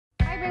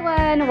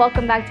Everyone,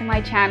 welcome back to my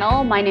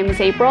channel. My name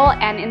is April,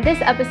 and in this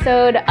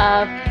episode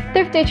of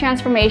Thrifted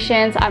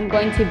Transformations, I'm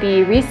going to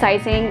be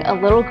resizing a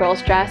little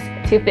girl's dress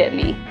to fit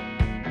me.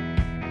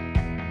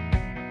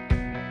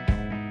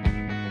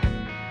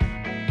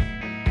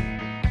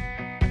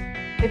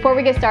 Before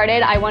we get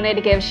started, I wanted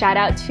to give a shout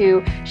out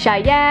to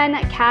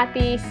Cheyenne,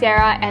 Kathy,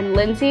 Sarah, and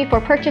Lindsay for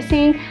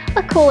purchasing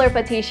a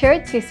Coolirpa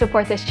T-shirt to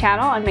support this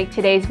channel and make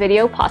today's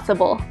video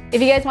possible.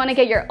 If you guys want to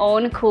get your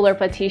own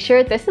Coolirpa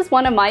T-shirt, this is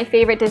one of my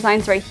favorite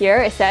designs right here.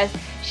 It says,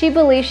 "She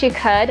believed she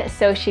could,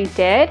 so she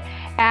did."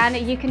 And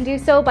you can do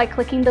so by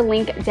clicking the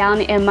link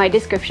down in my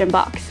description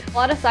box. A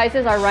lot of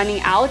sizes are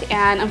running out,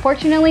 and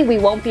unfortunately we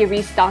won't be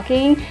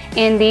restocking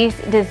in these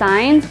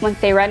designs. Once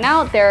they run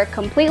out, they're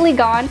completely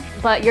gone,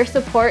 but your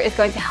support is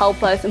going to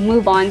help us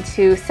move on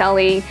to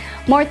selling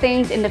more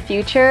things in the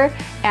future,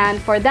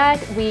 and for that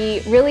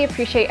we really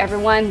appreciate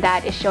everyone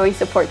that is showing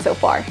support so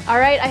far.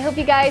 Alright, I hope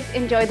you guys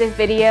enjoyed this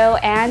video,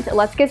 and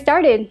let's get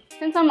started.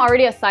 Since I'm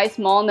already a size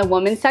small in the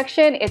women's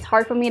section, it's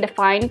hard for me to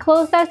find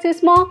clothes that's too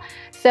small,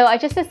 so I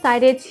just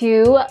decided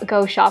to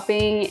go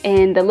shopping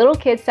in the little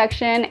kids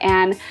section,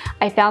 and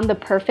I found the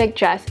perfect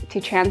dress to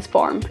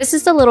transform. This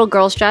is the little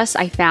girl's dress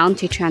I found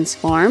to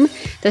transform.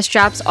 The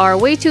straps are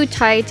way too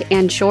tight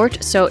and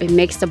short, so it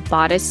makes the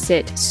bodice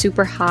sit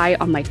super high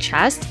on my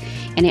chest,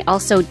 and it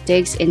also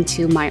digs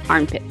into my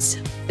armpits.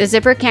 The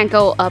zipper can't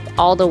go up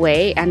all the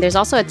way, and there's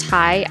also a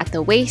tie at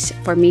the waist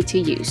for me to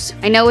use.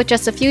 I know with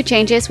just a few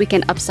changes we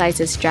can upsize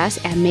this dress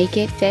and make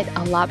it fit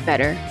a lot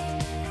better.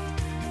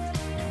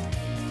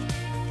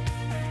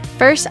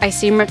 First, I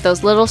seam rip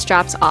those little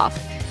straps off.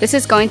 This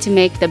is going to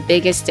make the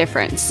biggest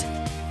difference.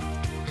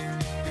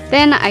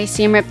 Then I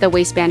seam rip the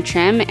waistband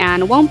trim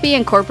and won't be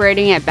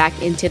incorporating it back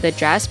into the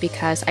dress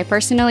because I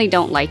personally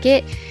don't like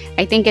it.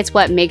 I think it's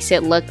what makes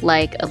it look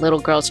like a little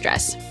girl's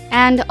dress.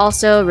 And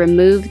also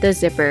remove the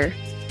zipper.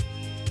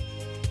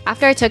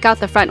 After I took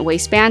out the front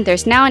waistband,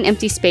 there's now an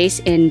empty space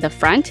in the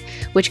front,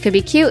 which could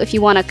be cute if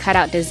you want to cut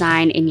out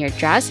design in your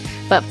dress,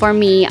 but for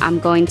me, I'm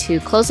going to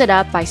close it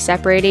up by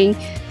separating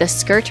the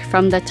skirt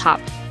from the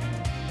top.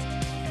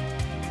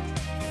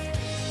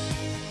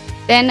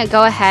 Then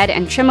go ahead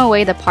and trim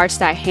away the parts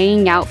that are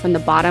hanging out from the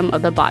bottom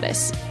of the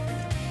bodice.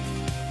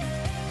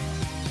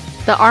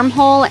 The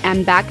armhole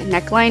and back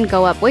neckline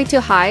go up way too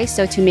high,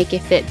 so to make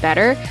it fit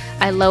better,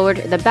 I lowered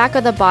the back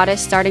of the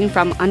bodice starting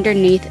from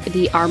underneath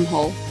the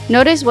armhole.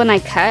 Notice when I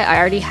cut, I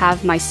already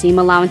have my seam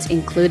allowance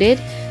included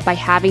by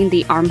having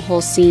the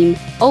armhole seam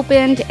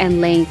opened and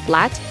laying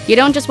flat. You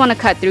don't just want to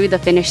cut through the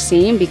finished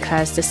seam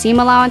because the seam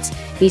allowance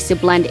needs to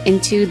blend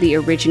into the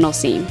original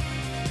seam.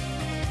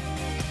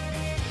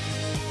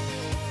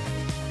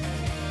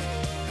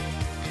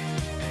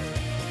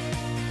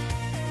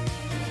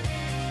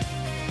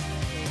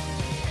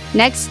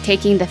 Next,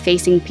 taking the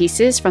facing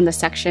pieces from the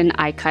section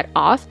I cut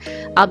off,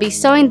 I'll be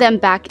sewing them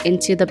back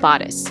into the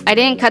bodice. I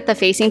didn't cut the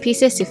facing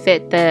pieces to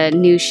fit the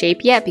new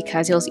shape yet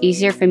because it was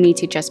easier for me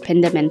to just pin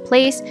them in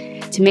place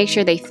to make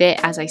sure they fit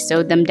as I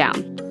sewed them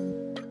down.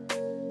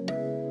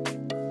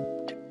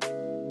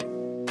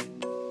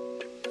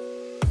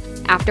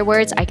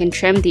 Afterwards, I can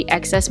trim the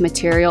excess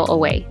material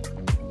away.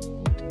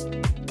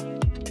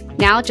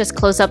 Now just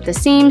close up the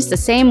seams the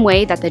same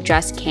way that the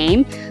dress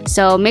came,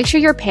 so make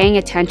sure you're paying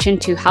attention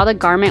to how the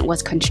garment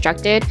was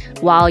constructed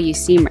while you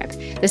seam rip.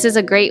 This is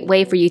a great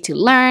way for you to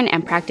learn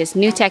and practice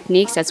new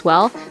techniques as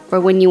well for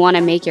when you want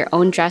to make your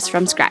own dress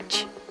from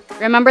scratch.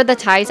 Remember the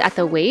ties at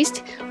the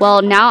waist?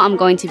 Well, now I'm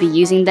going to be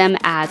using them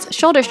as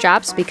shoulder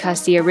straps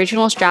because the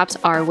original straps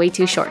are way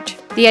too short.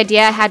 The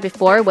idea I had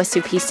before was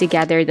to piece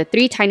together the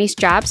 3 tiny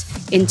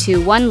straps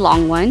into one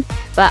long one,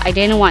 but I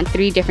didn't want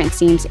 3 different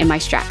seams in my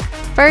strap.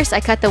 First,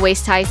 I cut the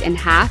waist ties in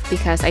half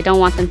because I don't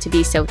want them to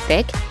be so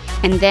thick,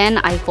 and then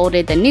I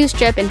folded the new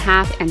strip in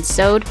half and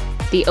sewed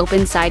the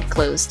open side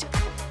closed.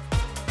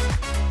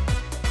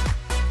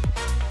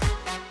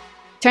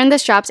 Turn the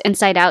straps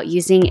inside out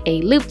using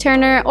a loop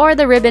turner or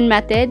the ribbon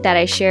method that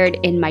I shared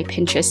in my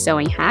Pinterest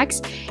sewing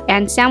hacks,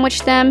 and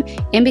sandwich them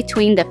in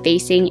between the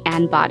facing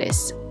and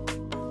bodice.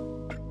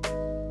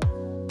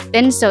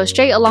 Then sew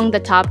straight along the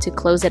top to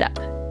close it up.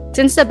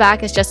 Since the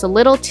back is just a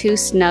little too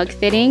snug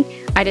fitting,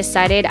 I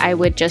decided I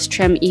would just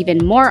trim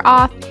even more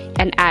off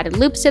and add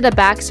loops to the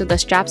back so the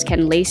straps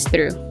can lace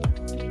through.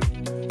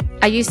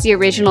 I used the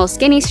original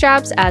skinny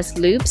straps as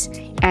loops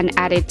and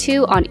added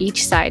 2 on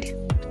each side.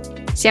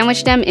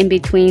 Sandwich them in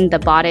between the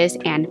bodice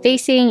and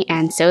facing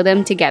and sew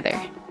them together.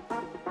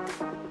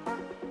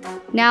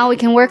 Now we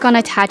can work on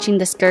attaching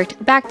the skirt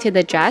back to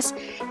the dress,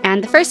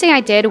 and the first thing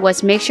I did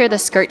was make sure the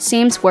skirt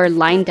seams were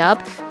lined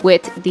up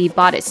with the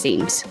bodice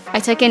seams. I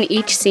took in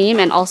each seam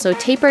and also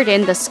tapered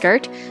in the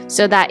skirt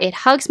so that it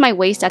hugs my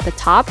waist at the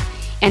top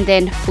and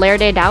then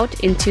flared it out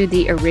into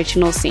the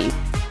original seam.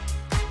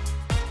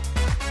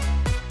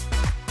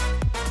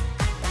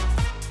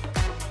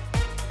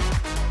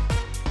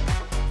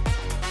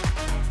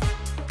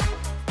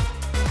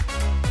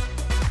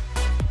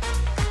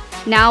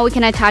 Now we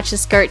can attach the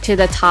skirt to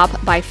the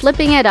top by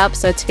flipping it up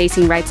so it's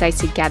facing right sides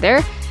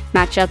together,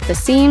 match up the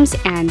seams,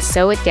 and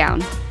sew it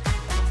down.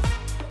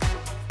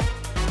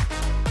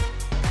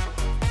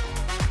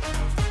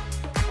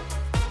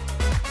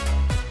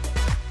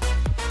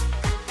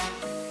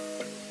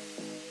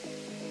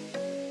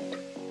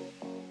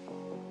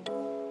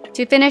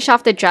 To finish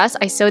off the dress,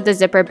 I sewed the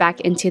zipper back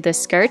into the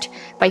skirt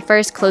by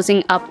first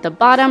closing up the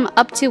bottom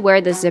up to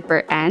where the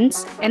zipper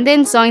ends, and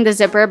then sewing the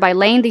zipper by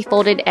laying the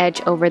folded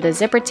edge over the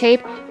zipper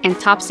tape and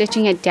top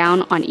stitching it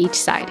down on each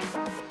side.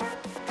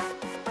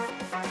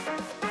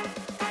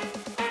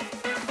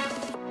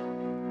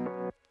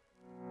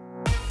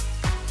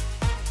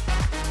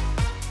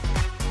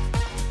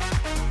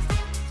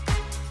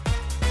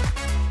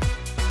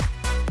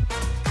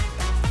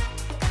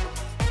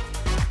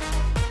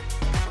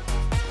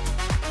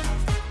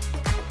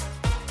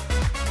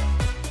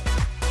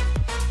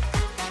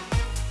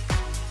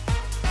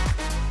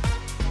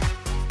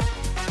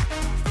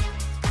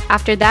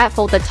 After that,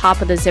 fold the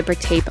top of the zipper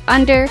tape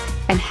under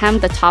and hem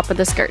the top of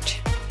the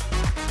skirt.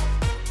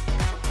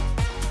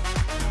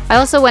 I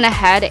also went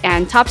ahead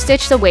and top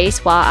stitched the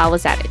waist while I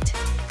was at it.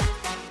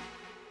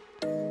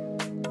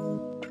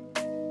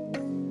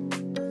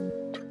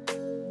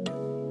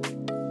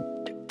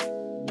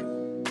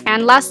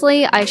 And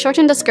lastly, I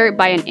shortened the skirt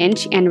by 1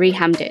 inch and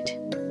re-hemmed it.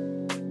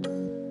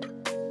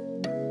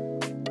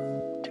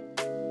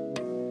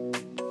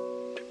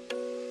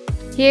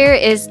 Here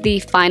is the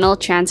final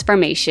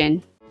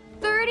transformation.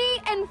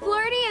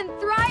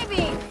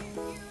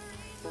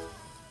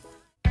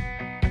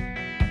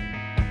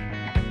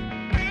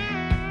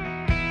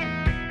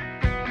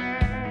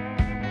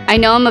 I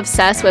know I'm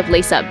obsessed with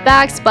lace-up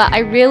backs, but I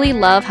really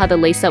love how the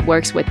lace-up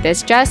works with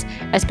this dress,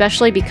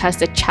 especially because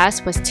the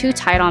chest was too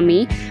tight on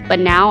me, but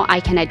now I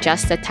can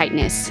adjust the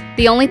tightness.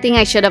 The only thing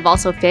I should have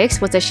also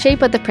fixed was the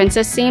shape of the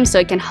princess seam so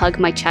it can hug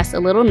my chest a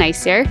little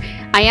nicer.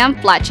 I am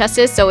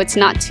flat-chested, so it's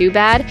not too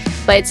bad,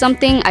 but it's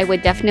something I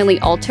would definitely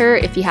alter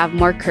if you have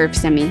more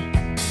curves than me.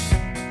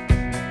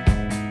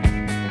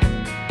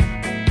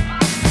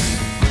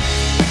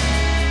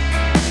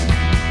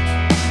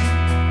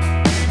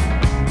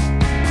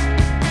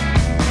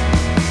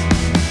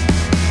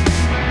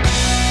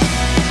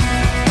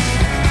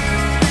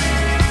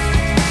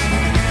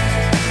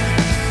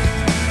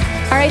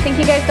 Alright, thank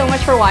you guys so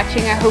much for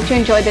watching. I hope you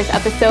enjoyed this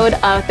episode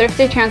of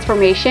Thrifted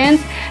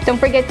Transformations. Don't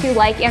forget to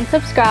like and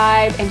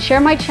subscribe and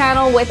share my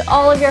channel with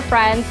all of your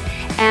friends.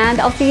 And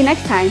I'll see you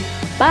next time.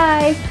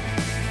 Bye!